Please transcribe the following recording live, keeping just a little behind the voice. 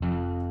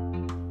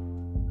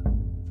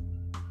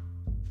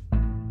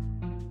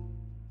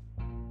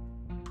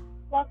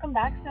Welcome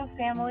back, Snow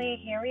Family.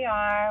 Here we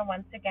are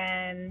once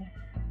again.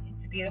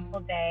 It's a beautiful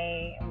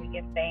day, and we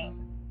give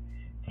thanks.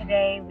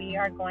 Today, we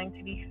are going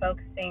to be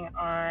focusing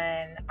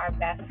on our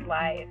best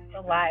life, the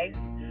life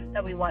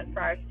that we want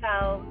for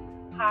ourselves.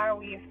 How are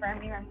we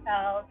affirming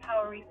ourselves? How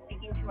are we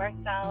speaking to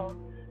ourselves?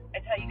 I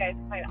tell you guys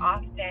quite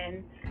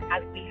often,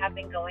 as we have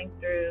been going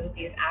through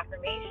these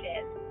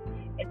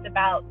affirmations, it's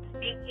about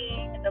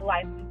speaking the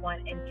life we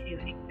want into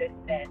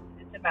existence.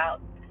 It's about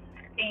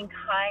being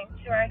kind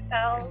to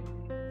ourselves,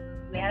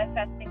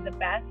 manifesting the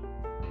best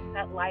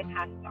that life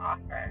has to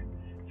offer.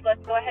 So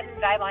let's go ahead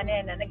and dive on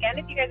in. And again,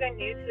 if you guys are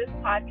new to this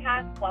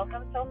podcast,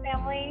 welcome, Soul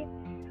Family.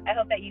 I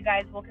hope that you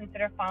guys will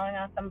consider following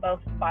us on both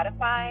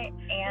Spotify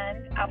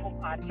and Apple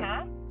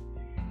Podcasts.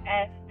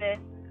 If this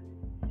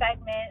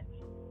segment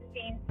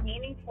seems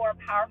meaningful or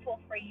powerful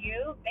for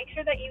you, make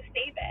sure that you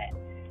save it.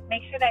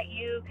 Make sure that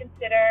you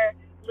consider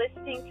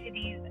listening to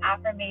these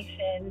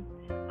affirmations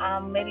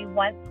maybe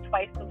once,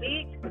 twice a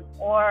week,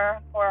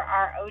 or for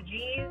our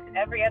OGs,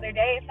 every other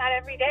day, if not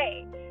every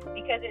day,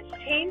 because it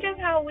changes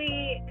how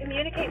we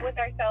communicate with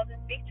ourselves and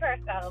speak to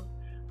ourselves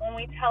when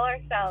we tell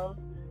ourselves,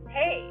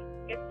 hey,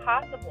 it's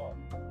possible.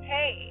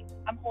 Hey,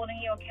 I'm holding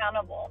you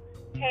accountable.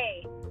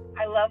 Hey,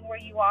 I love where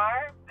you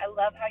are. I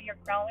love how you're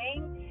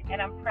growing,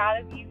 and I'm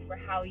proud of you for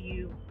how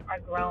you are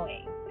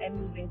growing and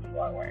moving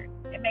forward.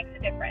 It makes a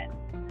difference.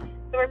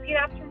 So repeat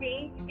after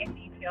me if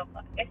you feel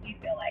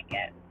like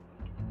it.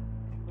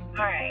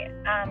 All right.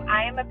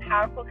 I am a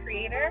powerful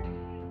creator,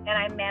 and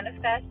I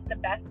manifest the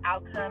best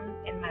outcomes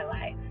in my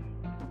life.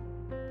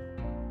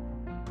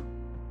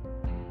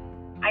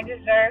 I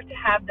deserve to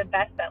have the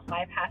best that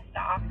life has to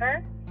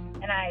offer,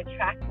 and I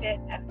attract it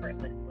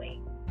effortlessly.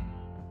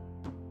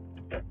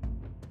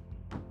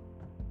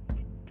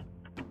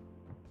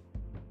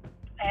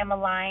 I am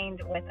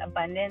aligned with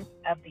abundance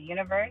of the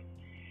universe,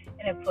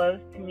 and it flows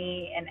to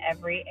me in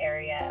every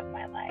area of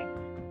my life.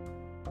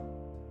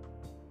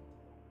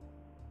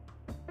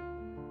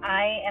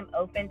 I am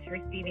open to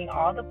receiving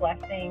all the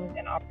blessings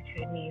and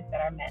opportunities that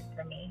are meant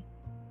for me.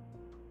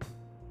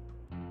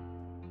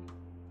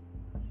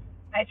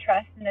 I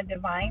trust in the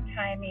divine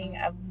timing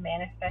of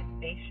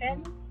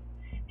manifestation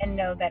and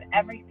know that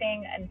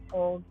everything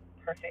unfolds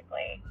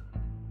perfectly.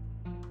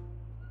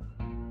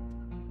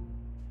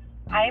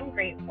 I am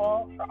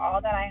grateful for all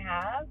that I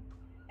have,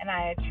 and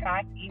I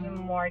attract even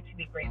more to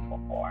be grateful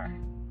for.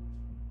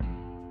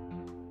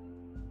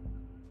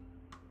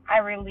 I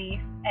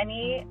release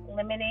any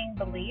limiting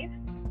beliefs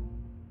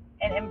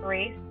and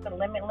embrace the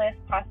limitless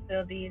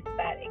possibilities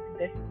that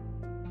exist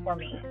for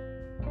me.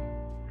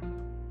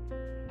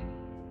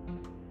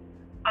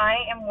 I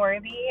am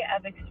worthy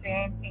of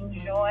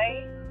experiencing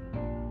joy,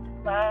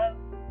 love,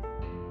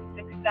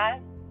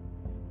 success,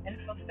 and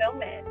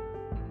fulfillment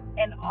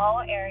in all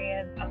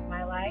areas of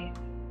my life.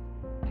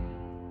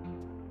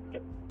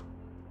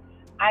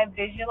 I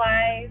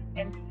visualize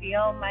and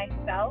feel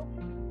myself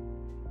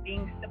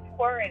being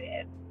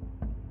supported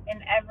in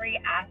every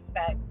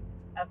aspect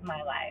of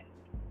my life.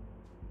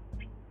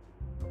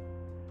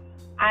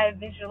 I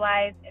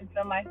visualize and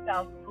feel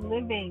myself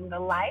living the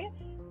life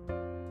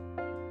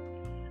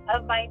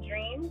of my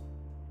dreams,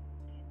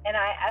 and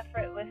I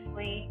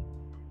effortlessly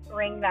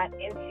bring that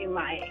into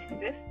my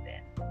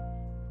existence.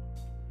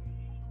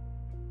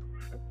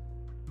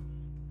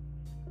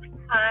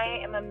 I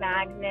am a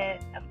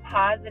magnet of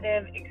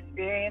positive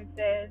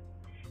experiences,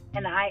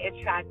 and I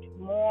attract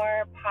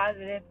more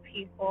positive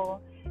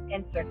people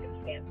and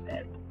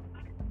circumstances.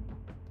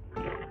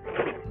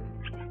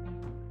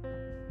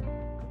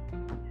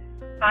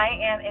 I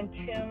am in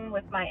tune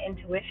with my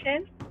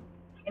intuition,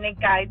 and it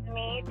guides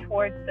me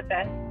towards the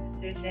best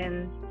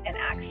decisions and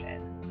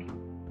actions.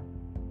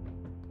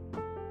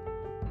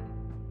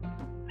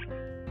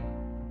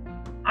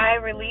 I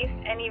release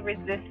any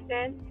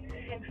resistance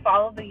and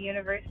follow the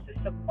universe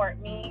to support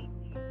me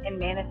in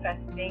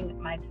manifesting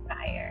my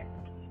desires.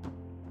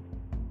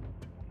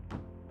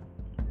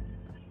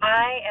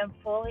 I am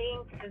fully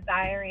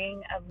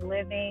desiring of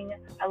living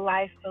a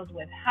life filled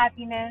with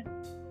happiness,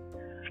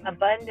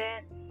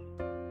 abundance,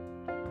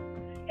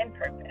 and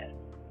purpose.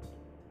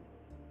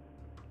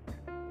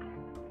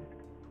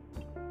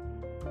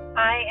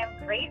 I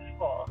am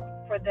grateful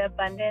for the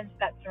abundance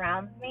that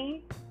surrounds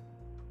me,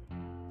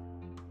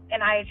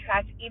 and I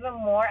attract even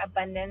more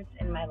abundance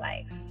in my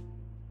life.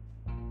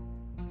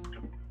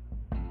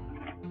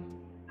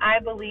 I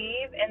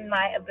believe in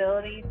my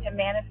ability to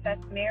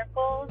manifest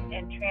miracles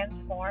and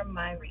transform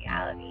my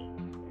reality.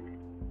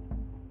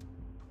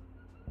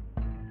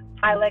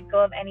 I let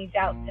go of any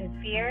doubts and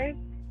fears.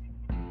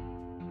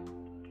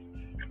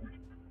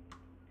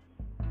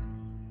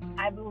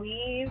 I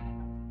believe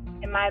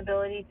in my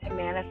ability to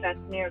manifest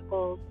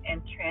miracles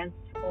and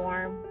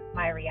transform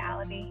my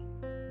reality.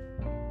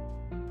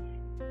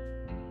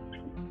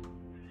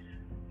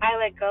 I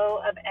let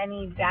go of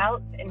any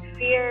doubts and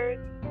fears,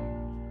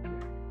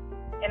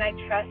 and I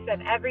trust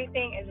that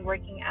everything is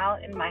working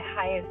out in my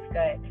highest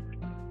good.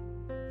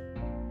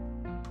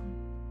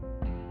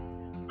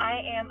 I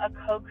am a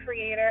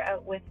co-creator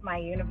with my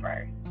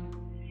universe,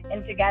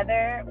 And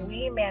together,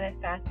 we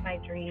manifest my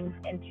dreams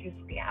into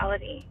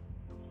reality.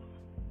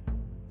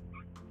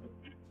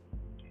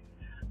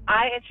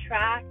 I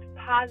attract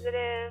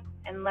positive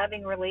and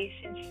loving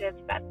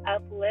relationships that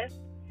uplift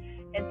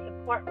and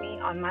support me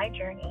on my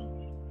journey.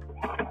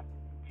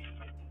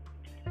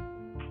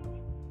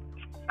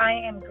 I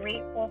am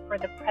grateful for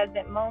the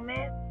present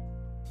moment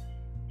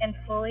and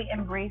fully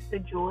embrace the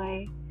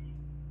joy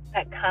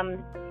that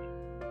comes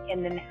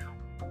in the now.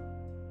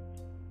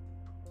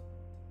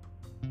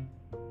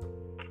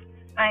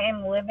 I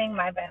am living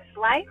my best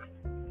life,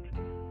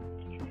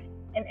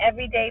 and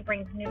every day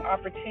brings new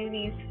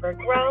opportunities for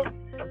growth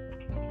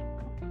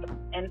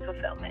and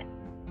fulfillment.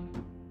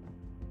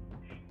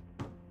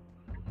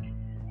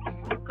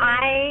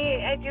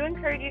 I do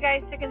encourage you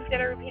guys to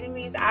consider repeating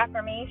these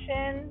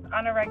affirmations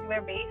on a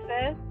regular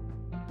basis.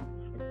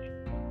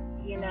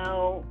 You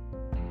know,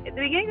 at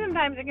the beginning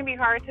sometimes it can be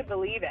hard to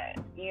believe it,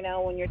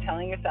 when you're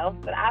telling yourself,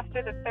 but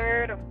after the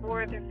third or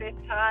fourth or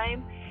fifth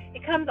time,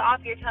 it comes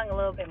off your tongue a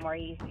little bit more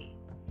easy.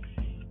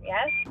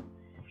 Yes?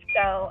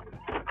 So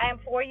I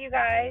implore you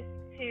guys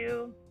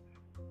to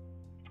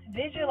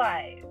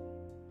visualize,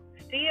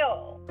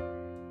 feel,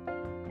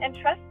 and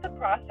trust the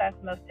process,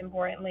 most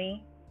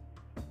importantly.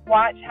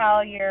 Watch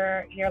how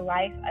your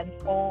life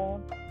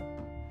unfolds.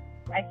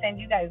 I send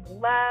you guys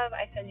love.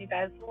 I send you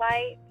guys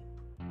light.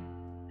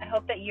 I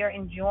hope that you're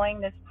enjoying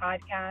this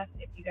podcast.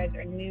 If you guys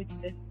are new to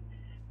this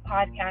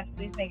podcast,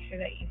 please make sure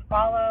that you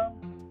follow.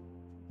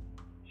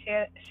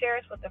 Share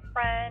us with a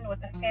friend, with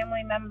a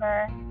family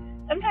member.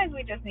 Sometimes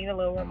we just need a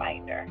little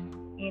reminder,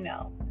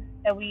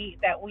 that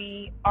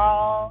we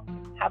all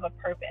have a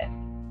purpose,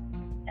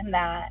 and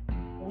that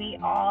we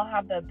all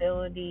have the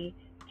ability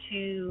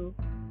to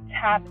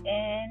tap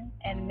in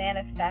and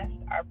manifest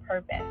our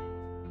purpose.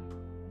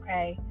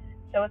 Okay?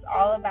 So it's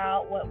all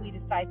about what we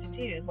decide to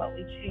do, what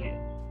we choose.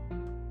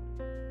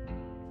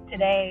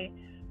 Today,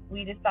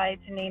 we decided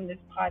to name this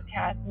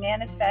podcast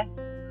Manifest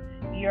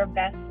Your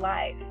Best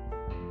Life.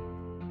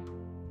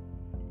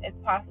 It's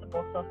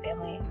possible, so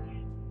family.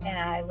 And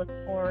I look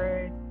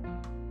forward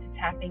to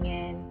tapping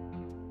in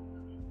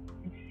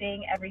and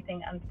seeing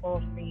everything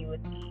unfold for you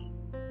with ease.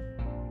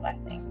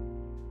 Blessings.